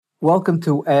Welcome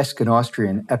to Ask an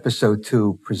Austrian, Episode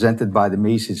 2, presented by the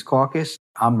Mises Caucus.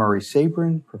 I'm Murray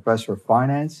Sabrin, Professor of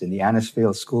Finance in the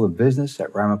Anisfield School of Business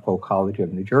at Ramapo College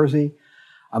of New Jersey.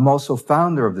 I'm also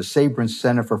founder of the Sabrin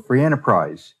Center for Free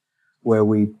Enterprise, where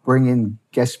we bring in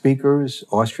guest speakers,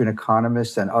 Austrian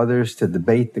economists, and others to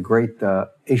debate the great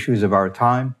issues of our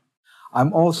time.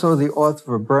 I'm also the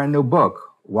author of a brand new book,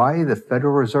 Why the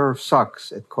Federal Reserve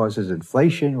Sucks. It causes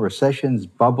inflation, recessions,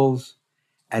 bubbles,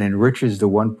 and enriches the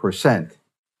 1%.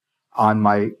 On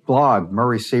my blog,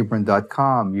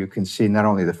 murraysabrin.com, you can see not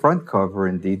only the front cover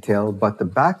in detail, but the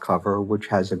back cover, which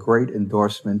has a great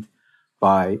endorsement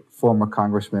by former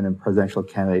Congressman and presidential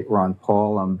candidate Ron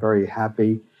Paul. I'm very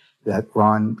happy that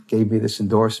Ron gave me this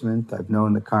endorsement. I've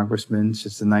known the congressman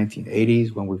since the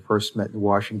 1980s when we first met in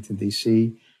Washington,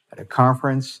 D.C. at a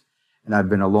conference, and I've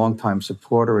been a longtime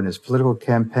supporter in his political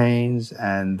campaigns,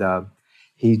 and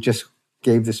he just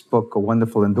gave this book a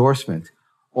wonderful endorsement.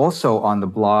 Also on the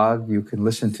blog, you can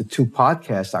listen to two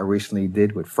podcasts I recently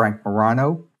did with Frank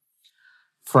Morano.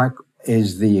 Frank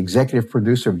is the executive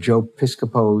producer of Joe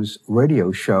Piscopo's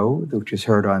radio show, which is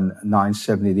heard on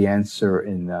 970 The Answer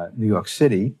in New York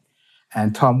City.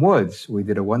 And Tom Woods, we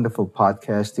did a wonderful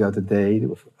podcast the other day,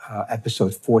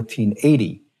 episode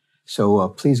 1480. So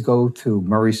please go to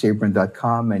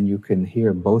murraysabrin.com and you can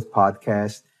hear both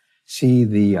podcasts, see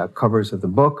the covers of the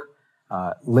book,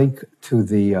 link to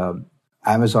the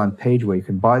Amazon page where you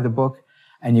can buy the book,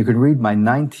 and you can read my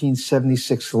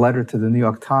 1976 letter to the New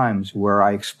York Times where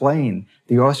I explain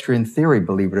the Austrian theory,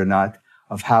 believe it or not,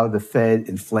 of how the Fed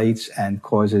inflates and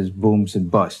causes booms and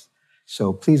busts.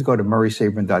 So please go to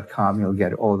murraysabrin.com. You'll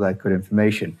get all that good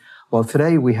information. Well,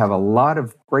 today we have a lot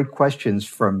of great questions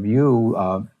from you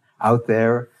out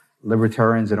there,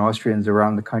 libertarians and Austrians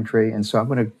around the country. And so I'm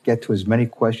going to get to as many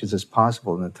questions as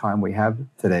possible in the time we have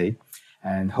today.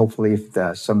 And hopefully,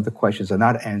 if some of the questions are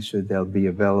not answered, they'll be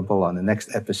available on the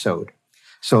next episode.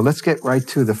 So let's get right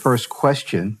to the first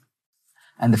question.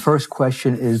 And the first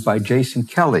question is by Jason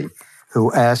Kelly,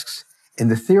 who asks, in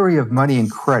the theory of money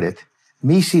and credit,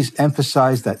 Mises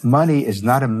emphasized that money is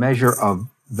not a measure of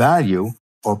value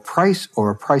or price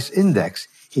or a price index.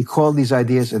 He called these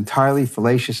ideas entirely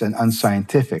fallacious and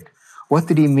unscientific. What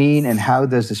did he mean, and how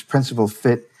does this principle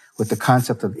fit with the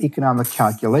concept of economic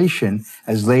calculation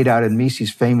as laid out in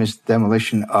Mises' famous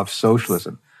Demolition of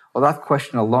Socialism? Well, that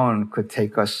question alone could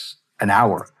take us an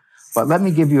hour. But let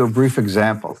me give you a brief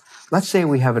example. Let's say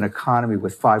we have an economy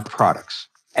with 5 products: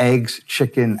 eggs,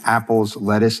 chicken, apples,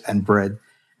 lettuce, and bread,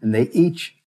 and they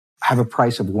each have a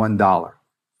price of $1.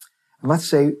 And let's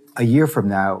say a year from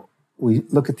now, we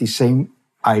look at these same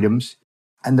items,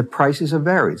 and the prices are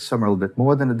varied. Some are a little bit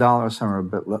more than $1, some are a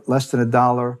bit less than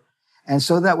 $1. And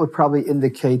so that would probably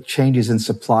indicate changes in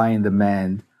supply and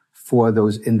demand for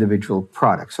those individual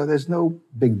products. So there's no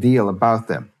big deal about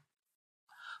them.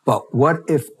 But what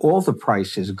if all the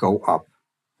prices go up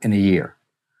in a year?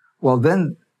 Well,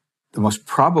 then the most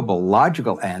probable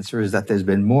logical answer is that there's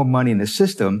been more money in the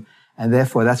system, and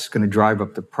therefore that's going to drive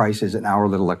up the prices in our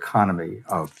little economy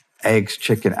of eggs,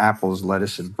 chicken, apples,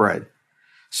 lettuce, and bread.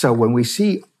 So when we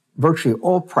see virtually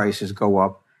all prices go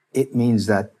up, it means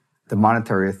that the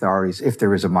monetary authorities, if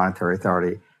there is a monetary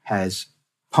authority, has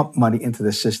pumped money into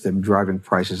the system, driving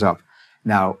prices up.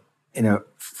 Now, in a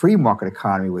free market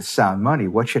economy with sound money,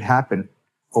 what should happen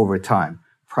over time?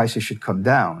 Prices should come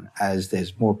down. As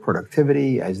there's more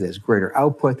productivity, as there's greater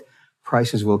output,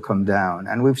 prices will come down.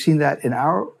 And we've seen that in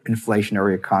our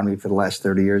inflationary economy for the last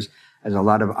 30 years, as a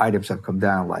lot of items have come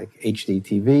down, like HD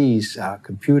TVs,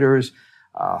 computers.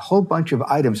 A whole bunch of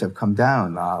items have come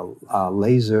down.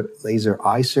 Laser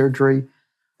eye surgery.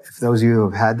 If those of you who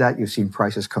have had that, you've seen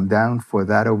prices come down for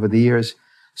that over the years.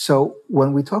 So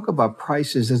when we talk about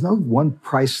prices, there's no one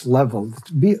price level.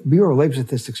 Bureau of Labor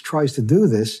Statistics tries to do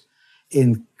this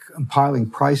in compiling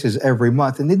prices every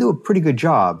month, and they do a pretty good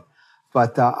job.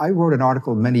 But I wrote an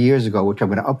article many years ago, which I'm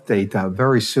going to update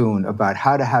very soon, about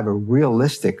how to have a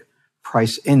realistic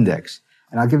price index.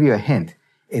 And I'll give you a hint.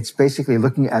 It's basically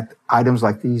looking at items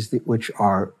like these, which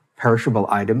are perishable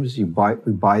items. We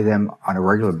buy them on a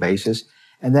regular basis.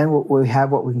 And then we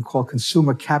have what we can call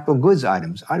consumer capital goods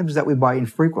items that we buy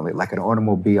infrequently, like an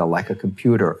automobile, like a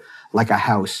computer, like a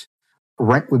house.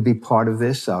 Rent would be part of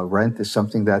this. Rent is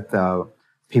something that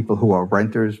people who are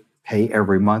renters pay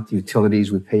every month.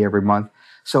 Utilities we pay every month.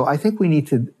 So I think we need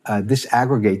to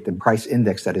disaggregate the price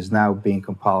index that is now being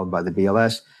compiled by the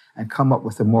BLS and come up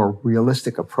with a more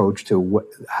realistic approach to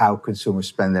how consumers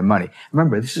spend their money.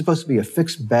 Remember, this is supposed to be a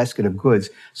fixed basket of goods,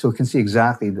 so we can see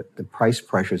exactly the price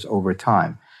pressures over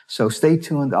time. So stay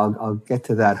tuned. I'll get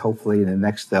to that hopefully in the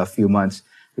next few months,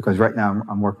 because right now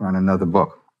I'm working on another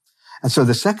book. And so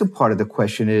the second part of the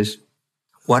question is,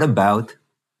 what about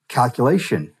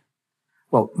calculation?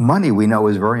 Well, money we know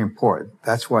is very important.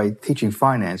 That's why teaching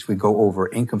finance, we go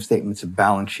over income statements and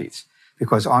balance sheets,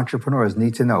 because entrepreneurs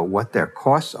need to know what their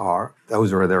costs are,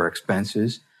 those are their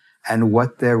expenses, and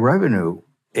what their revenue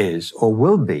is or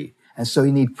will be. And so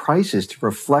you need prices to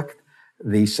reflect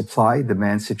the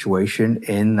supply-demand situation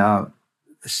in the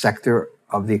sector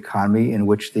of the economy in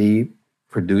which the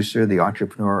producer, the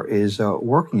entrepreneur, is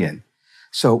working in.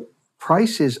 So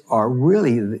prices are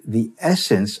really the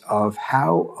essence of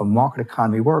how a market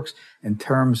economy works in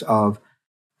terms of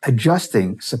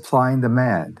adjusting supply and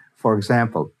demand. For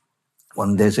example,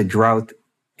 when there's a drought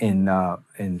in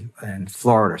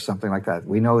Florida or something like that,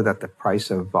 we know that the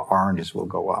price of oranges will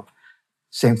go up.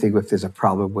 Same thing if there's a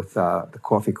problem with the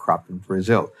coffee crop in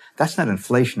Brazil. That's not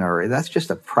inflationary. That's just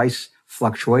a price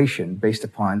fluctuation based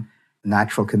upon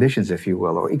natural conditions, if you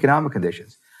will, or economic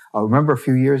conditions. I remember a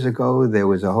few years ago, there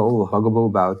was a whole huggable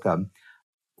about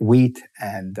wheat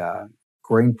and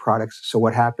grain products. So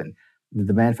what happened? The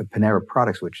demand for Panera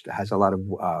products, which has a lot of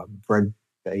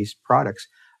bread-based products,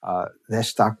 their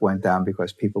stock went down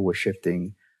because people were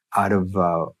shifting out of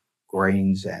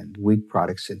grains and wheat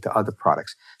products into other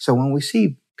products. So when we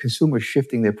see consumers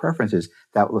shifting their preferences,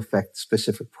 that will affect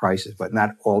specific prices, but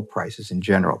not all prices in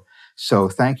general. So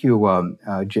thank you,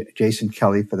 Jason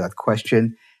Kelly, for that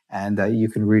question. And you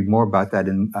can read more about that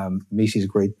in Mises'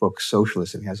 great book,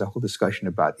 Socialism. He has a whole discussion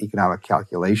about economic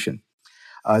calculation.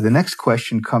 The next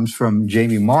question comes from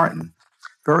Jamie Martin.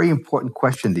 Very important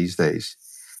question these days.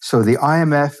 So the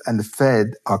IMF and the Fed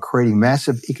are creating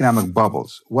massive economic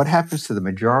bubbles. What happens to the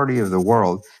majority of the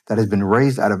world that has been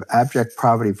raised out of abject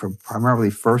poverty from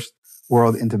primarily first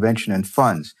world intervention and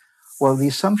funds? Well, the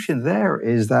assumption there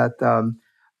is that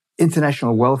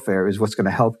international welfare is what's going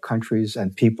to help countries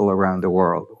and people around the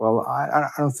world. Well, I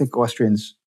don't think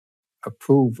Austrians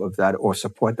approve of that or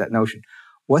support that notion.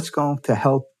 What's going to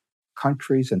help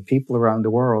countries and people around the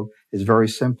world is very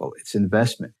simple. It's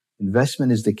investment.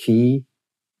 Investment is the key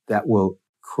that will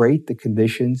create the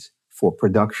conditions for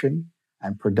production,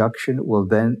 and production will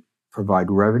then provide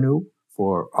revenue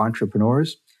for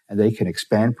entrepreneurs, and they can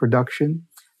expand production.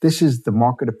 This is the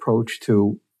market approach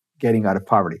to getting out of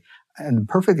poverty. And the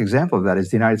perfect example of that is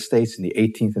the United States in the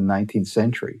 18th and 19th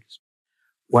centuries.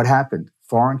 What happened?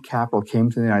 Foreign capital came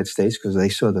to the United States because they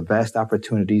saw the vast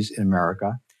opportunities in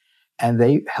America, and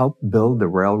they helped build the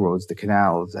railroads, the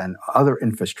canals, and other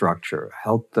infrastructure,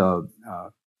 helped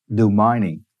do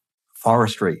mining,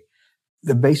 forestry,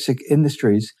 the basic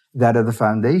industries that are the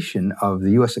foundation of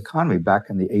the U.S. economy back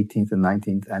in the 18th and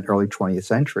 19th and early 20th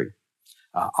century.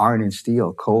 Iron and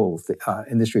steel, coal,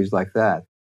 industries like that.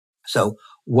 So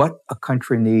what a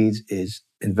country needs is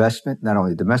investment, not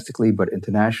only domestically, but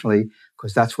internationally,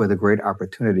 because that's where the great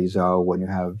opportunities are when you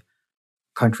have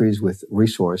countries with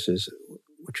resources,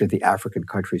 which are the African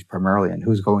countries primarily. And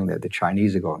who's going there? The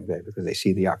Chinese are going there because they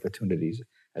see the opportunities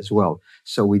as well.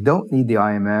 So we don't need the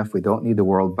IMF. We don't need the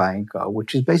World Bank,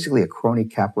 which is basically a crony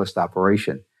capitalist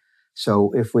operation.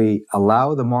 So if we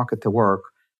allow the market to work,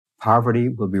 poverty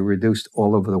will be reduced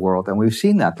all over the world. And we've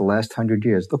seen that the last 100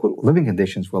 years. Look what living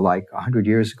conditions were like 100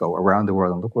 years ago around the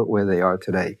world, and look where they are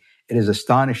today. It is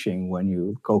astonishing when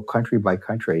you go country by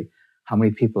country, how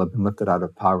many people have been lifted out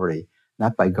of poverty,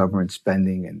 not by government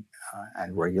spending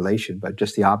and regulation, but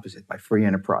just the opposite, by free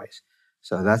enterprise.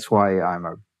 So that's why I'm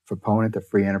a proponent of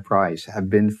free enterprise, have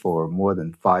been for more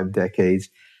than 5 decades.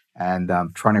 And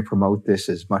I'm trying to promote this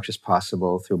as much as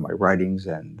possible through my writings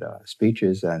and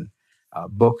speeches and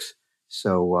books.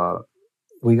 So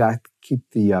we got to keep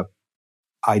the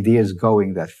ideas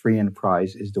going that free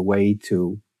enterprise is the way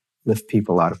to lift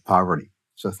people out of poverty.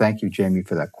 So thank you, Jamie,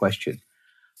 for that question.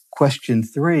 Question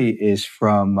 3 is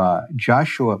from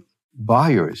Joshua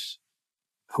Byers,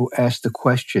 who asked the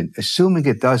question, assuming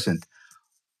it doesn't,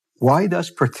 why does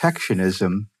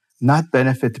protectionism not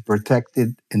benefit the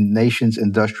protected nation's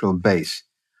industrial base?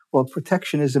 Well,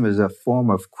 protectionism is a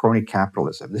form of crony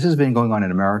capitalism. This has been going on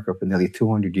in America for nearly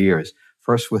 200 years,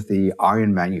 first with the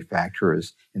iron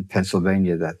manufacturers in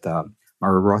Pennsylvania that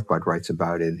Murray Rothbard writes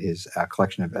about in his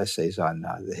collection of essays on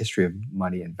the history of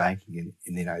money and banking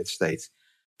in the United States.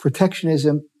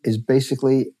 Protectionism is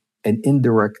basically an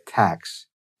indirect tax.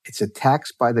 It's a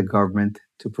tax by the government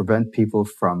to prevent people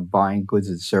from buying goods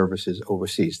and services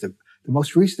overseas. The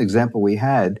most recent example we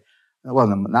had, well,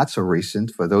 not so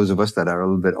recent for those of us that are a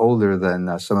little bit older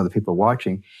than some of the people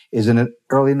watching, is in the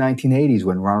early 1980s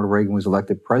when Ronald Reagan was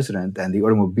elected president and the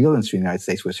automobile industry in the United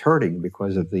States was hurting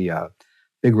because of the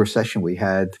big recession we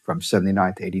had from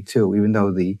 79 to 82. Even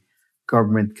though the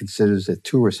government considers it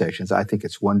two recessions. I think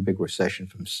it's one big recession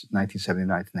from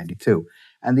 1979 to 92.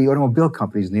 And the automobile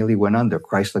companies nearly went under.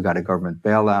 Chrysler got a government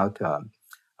bailout.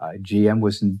 GM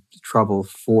was in trouble.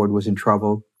 Ford was in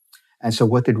trouble. And so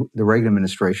what did the Reagan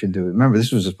administration do? Remember,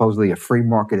 this was supposedly a free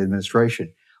market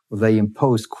administration. Well, they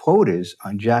imposed quotas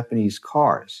on Japanese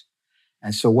cars.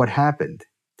 And so what happened?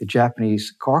 The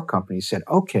Japanese car companies said,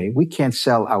 okay, we can't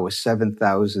sell our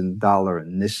 $7,000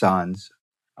 Nissans,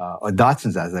 or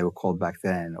Datsuns as they were called back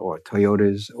then, or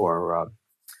Toyotas or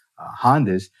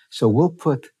Hondas. So we'll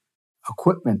put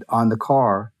equipment on the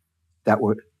car that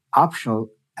were optional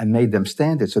and made them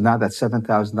standard. So now that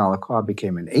 $7,000 car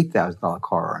became an $8,000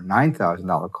 car or a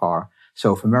 $9,000 car.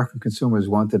 So if American consumers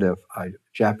wanted a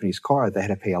Japanese car, they had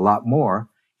to pay a lot more,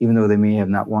 even though they may have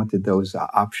not wanted those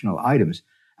optional items.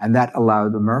 And that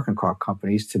allowed American car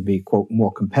companies to be, quote,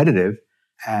 more competitive.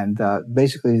 And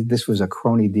basically, this was a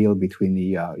crony deal between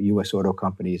the U.S. auto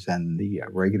companies and the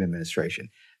Reagan administration.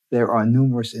 There are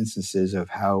numerous instances of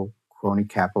how crony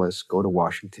capitalists go to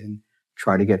Washington,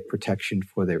 try to get protection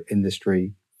for their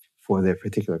industry, for their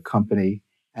particular company.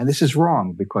 And this is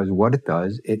wrong because what it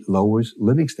does, it lowers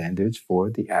living standards for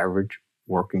the average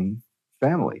working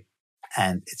family.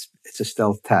 And it's a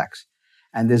stealth tax.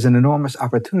 And there's an enormous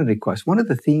opportunity cost. One of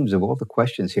the themes of all the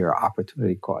questions here are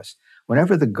opportunity costs.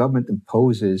 Whenever the government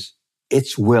imposes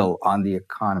its will on the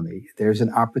economy, there's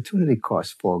an opportunity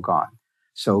cost foregone.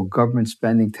 So government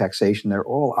spending, taxation, they're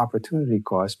all opportunity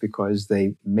costs because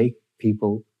they make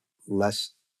people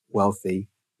less wealthy,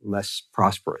 less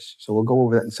prosperous. So we'll go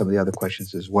over that in some of the other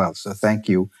questions as well. So thank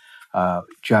you,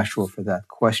 Joshua, for that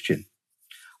question.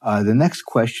 The next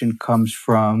question comes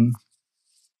from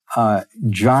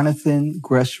Jonathan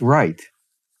Gress-Wright.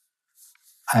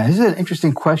 This is an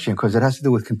interesting question because it has to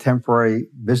do with contemporary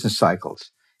business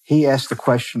cycles. He asked the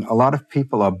question, a lot of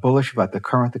people are bullish about the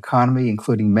current economy,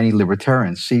 including many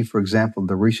libertarians. See, for example,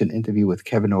 the recent interview with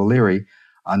Kevin O'Leary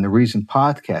on the Reason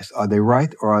podcast. Are they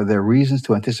right, or are there reasons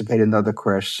to anticipate another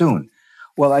crash soon?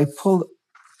 Well, I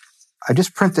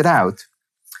just printed out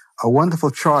a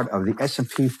wonderful chart of the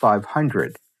S&P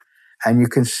 500, and you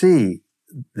can see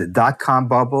the dot-com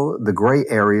bubble. The gray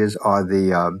areas are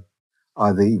the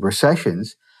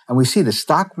recessions, and we see the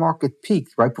stock market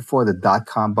peaked right before the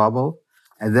dot-com bubble,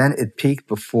 and then it peaked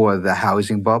before the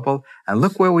housing bubble. And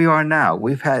look where we are now.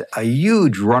 We've had a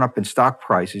huge run-up in stock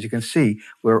prices. You can see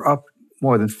we're up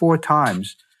more than 4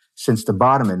 times since the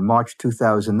bottom in March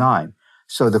 2009.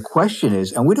 So the question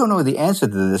is, and we don't know the answer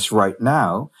to this right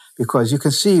now, because you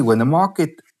can see when the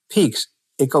market peaks,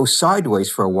 it goes sideways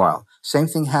for a while. Same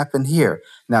thing happened here.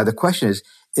 Now the question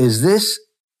is this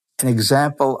an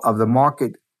example of the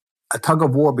market, a tug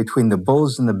of war between the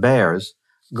bulls and the bears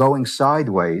going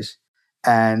sideways,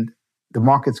 and the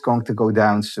market's going to go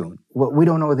down soon? Well, we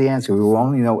don't know the answer. We will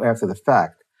only know after the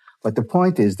fact. But the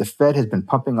point is, the Fed has been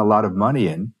pumping a lot of money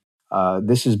in.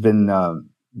 This has been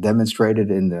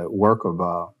demonstrated in the work of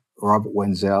Robert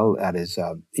Wenzel at his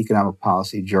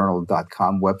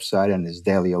economicpolicyjournal.com website and his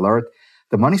daily alert.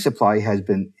 The money supply has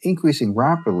been increasing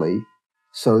rapidly.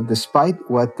 So despite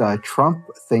what Trump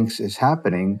thinks is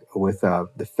happening with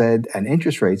the Fed and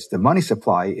interest rates, the money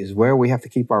supply is where we have to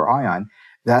keep our eye on.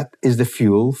 That is the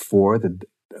fuel for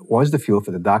was the fuel for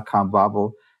the dot-com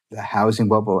bubble, the housing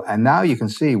bubble. And now you can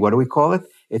see, what do we call it?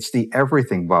 It's the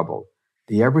everything bubble.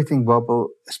 The everything bubble,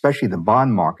 especially the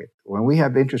bond market. When we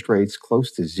have interest rates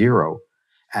close to zero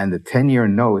and the 10-year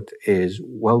note is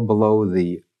well below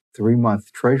the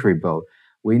 3-month treasury bill,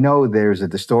 we know there's a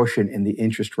distortion in the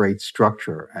interest rate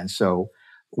structure. And so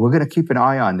we're going to keep an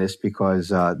eye on this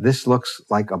because this looks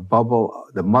like a bubble.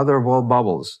 The mother of all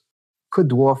bubbles could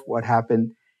dwarf what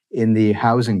happened in the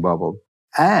housing bubble.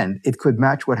 And it could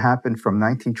match what happened from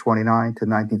 1929 to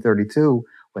 1932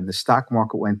 when the stock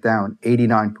market went down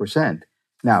 89%.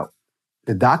 Now,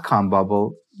 the dot-com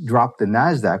bubble dropped the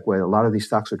NASDAQ, where a lot of these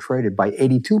stocks are traded, by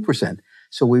 82%.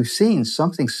 So we've seen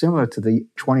something similar to the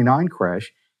 29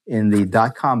 crash in the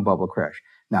dot-com bubble crash.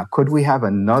 Now, could we have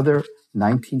another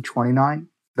 1929?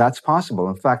 That's possible.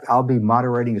 In fact, I'll be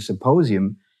moderating a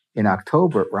symposium in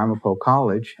October at Ramapo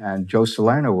College, and Joe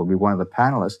Salerno will be one of the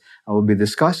panelists, and we'll be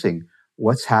discussing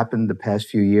what's happened the past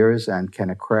few years and can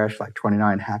a crash like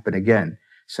 29 happen again.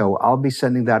 So I'll be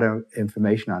sending that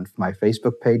information on my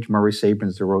Facebook page, Murray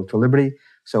Sabrin's The Road to Liberty.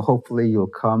 So hopefully you'll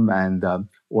come and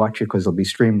watch it because it'll be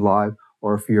streamed live,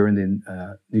 or if you're in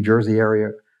the New Jersey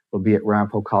area, we'll be at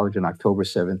Ramapo College on October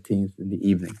 17th in the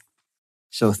evening.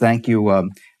 So thank you,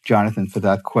 Jonathan, for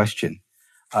that question.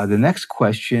 The next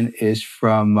question is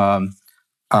from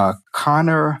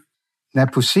Connor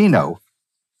Nepusino,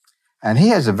 and he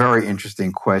has a very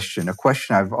interesting question, a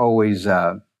question I've always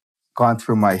gone gone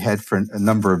through my head for a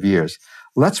number of years.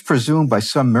 Let's presume by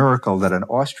some miracle that an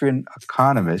Austrian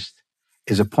economist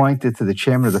is appointed to the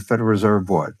chairman of the Federal Reserve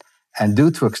Board, and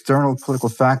due to external political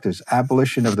factors,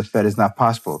 abolition of the Fed is not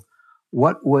possible.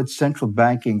 What would central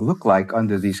banking look like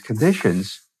under these conditions?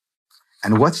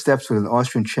 And what steps would an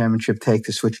Austrian chairmanship take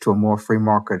to switch to a more free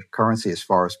market currency as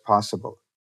far as possible?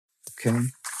 Okay.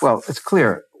 Well, it's clear.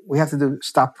 We have to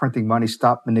stop printing money,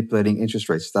 stop manipulating interest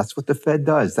rates. That's what the Fed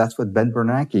does. That's what Ben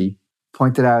Bernanke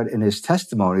pointed out in his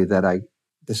testimony that I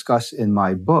discuss in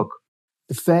my book.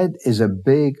 The Fed is a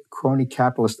big crony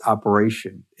capitalist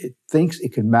operation. It thinks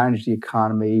it can manage the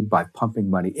economy by pumping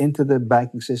money into the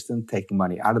banking system, taking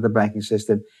money out of the banking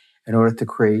system in order to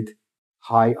create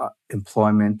high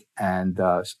employment and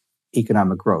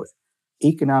economic growth.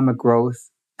 Economic growth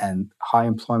and high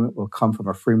employment will come from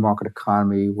a free market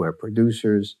economy where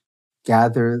producers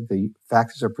gather the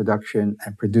factors of production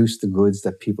and produce the goods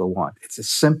that people want. It's as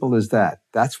simple as that.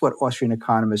 That's what Austrian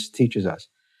economists teaches us.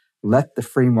 Let the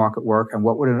free market work. And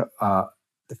what would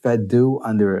the Fed do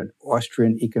under an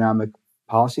Austrian economic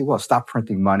policy? Well, stop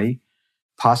printing money,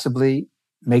 possibly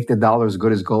make the dollar as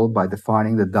good as gold by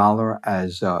defining the dollar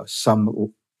as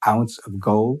some ounce of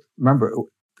gold. Remember,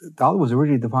 the dollar was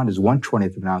originally defined as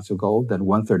 1/20th of an ounce of gold, then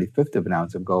 1/35th of an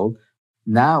ounce of gold.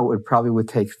 Now it probably would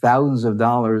take thousands of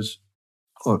dollars,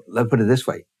 or let's put it this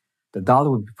way, the dollar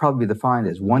would probably be defined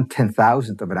as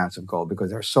 1/10,000th of an ounce of gold,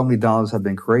 because there are so many dollars have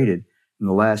been created in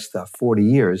the last 40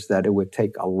 years that it would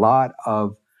take a lot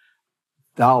of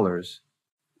dollars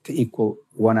to equal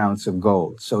 1 ounce of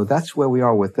gold. So that's where we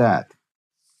are with that.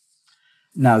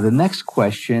 Now, the next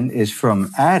question is from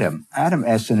Adam. Adam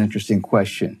asks an interesting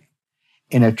question.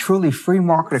 In a truly free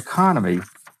market economy,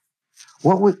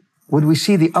 what would we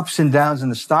see the ups and downs in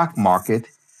the stock market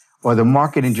or the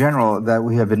market in general that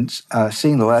we have been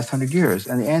seeing the last 100 years?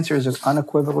 And the answer is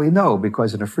unequivocally no,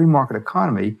 because in a free market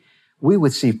economy, we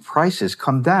would see prices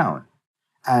come down,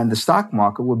 and the stock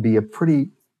market would be a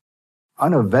pretty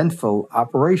uneventful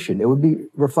operation. It would be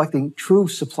reflecting true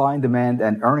supply and demand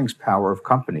and earnings power of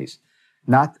companies,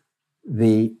 not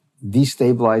the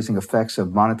destabilizing effects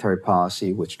of monetary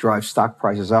policy, which drives stock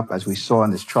prices up, as we saw in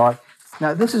this chart.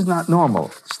 Now, this is not normal.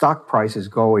 Stock prices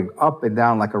going up and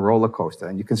down like a roller coaster.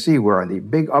 And you can see we're on the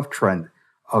big uptrend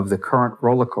of the current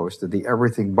roller coaster, the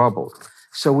everything bubble.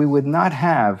 So we would not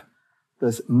have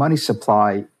the money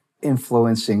supply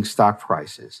influencing stock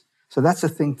prices. So that's the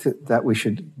thing that we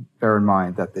should bear in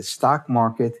mind, that the stock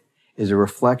market is a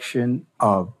reflection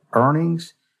of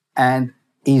earnings and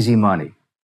easy money.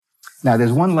 Now,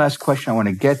 there's one last question I want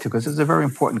to get to, because it's a very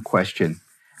important question,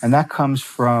 and that comes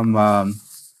from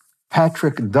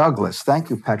Patrick Douglas. Thank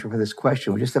you, Patrick, for this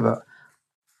question. We just have a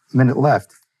minute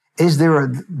left. Is there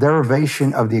a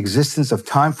derivation of the existence of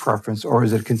time preference, or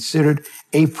is it considered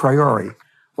a priori?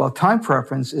 Well, time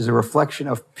preference is a reflection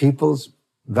of people's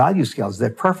value scales, their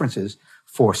preferences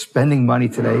for spending money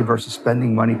today versus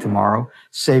spending money tomorrow,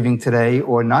 saving today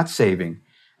or not saving.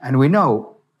 And we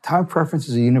know time preference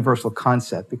is a universal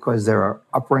concept, because there are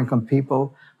upper income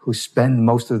people who spend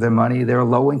most of their money. There are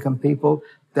low income people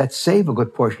that save a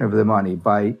good portion of their money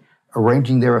by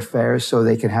arranging their affairs so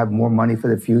they can have more money for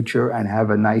the future and have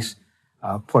a nice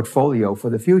portfolio for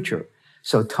the future.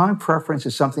 So time preference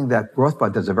is something that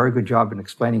Rothbard does a very good job in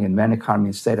explaining in Man, Economy,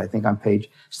 and State. I think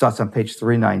starts on page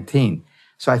 319.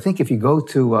 So I think if you go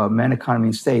to Man, Economy,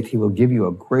 and State, he will give you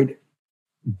a great,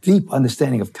 deep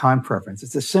understanding of time preference.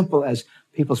 It's as simple as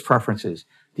people's preferences.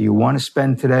 Do you want to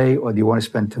spend today, or do you want to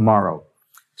spend tomorrow?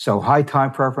 So high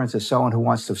time preference is someone who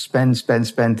wants to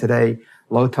spend today.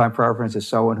 Low time preference is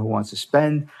someone who wants to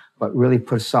spend, but really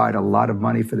put aside a lot of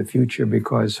money for the future,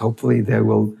 because hopefully they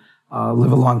will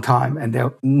live a long time and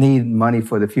they'll need money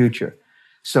for the future.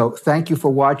 So thank you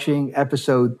for watching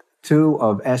episode 2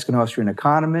 of Ask an Austrian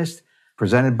Economist,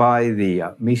 presented by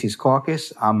the Mises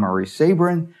Caucus. I'm Murray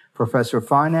Sabrin, professor of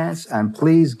finance, and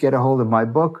please get a hold of my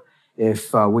book.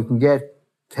 If we can get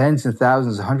tens and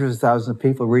thousands, hundreds of thousands of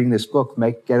people reading this book,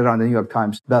 get it on the New York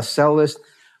Times bestseller list,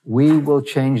 we will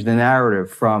change the narrative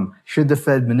from should the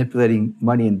Fed manipulating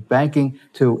money in banking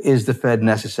to is the Fed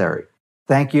necessary?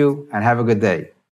 Thank you, and have a good day.